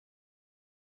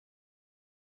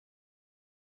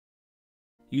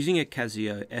Using a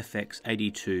Casio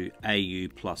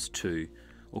FX82AU+2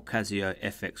 or Casio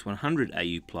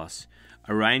FX100AU+,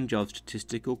 a range of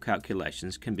statistical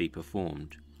calculations can be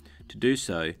performed. To do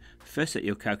so, first set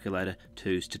your calculator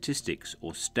to statistics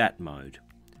or stat mode.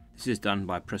 This is done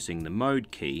by pressing the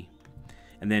mode key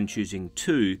and then choosing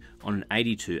 2 on an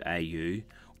 82AU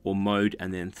or mode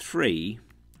and then 3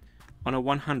 on a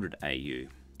 100AU.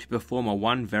 To perform a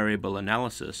one variable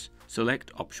analysis,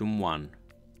 select option 1.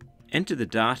 Enter the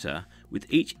data with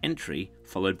each entry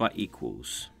followed by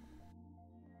equals.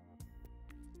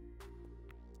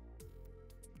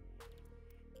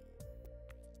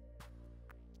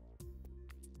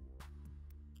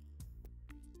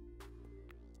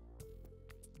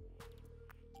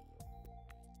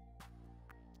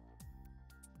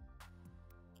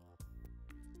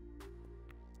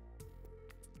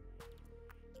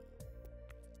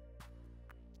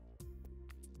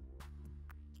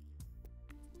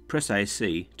 Press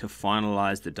AC to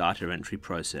finalize the data entry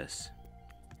process.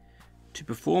 To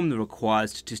perform the required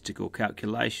statistical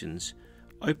calculations,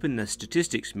 open the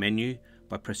Statistics menu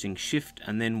by pressing Shift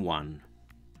and then 1.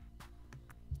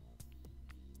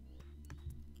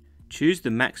 Choose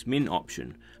the Max-Min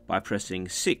option by pressing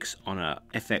 6 on a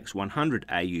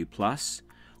FX100AU+,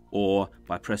 or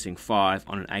by pressing 5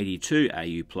 on an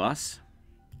 82AU+.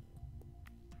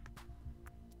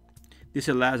 This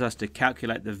allows us to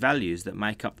calculate the values that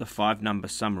make up the 5-number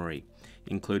summary,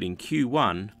 including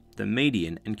Q1, the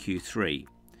median and Q3.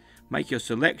 Make your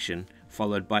selection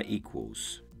followed by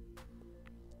equals.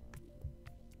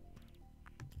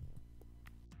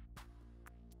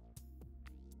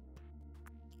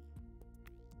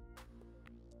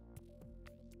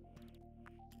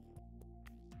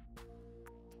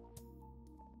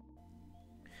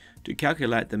 To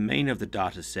calculate the mean of the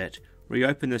data set,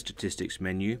 reopen the Statistics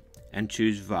menu and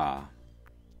choose VAR.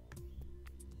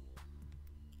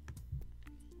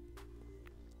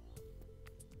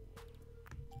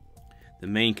 The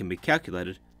mean can be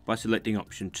calculated by selecting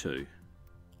option 2.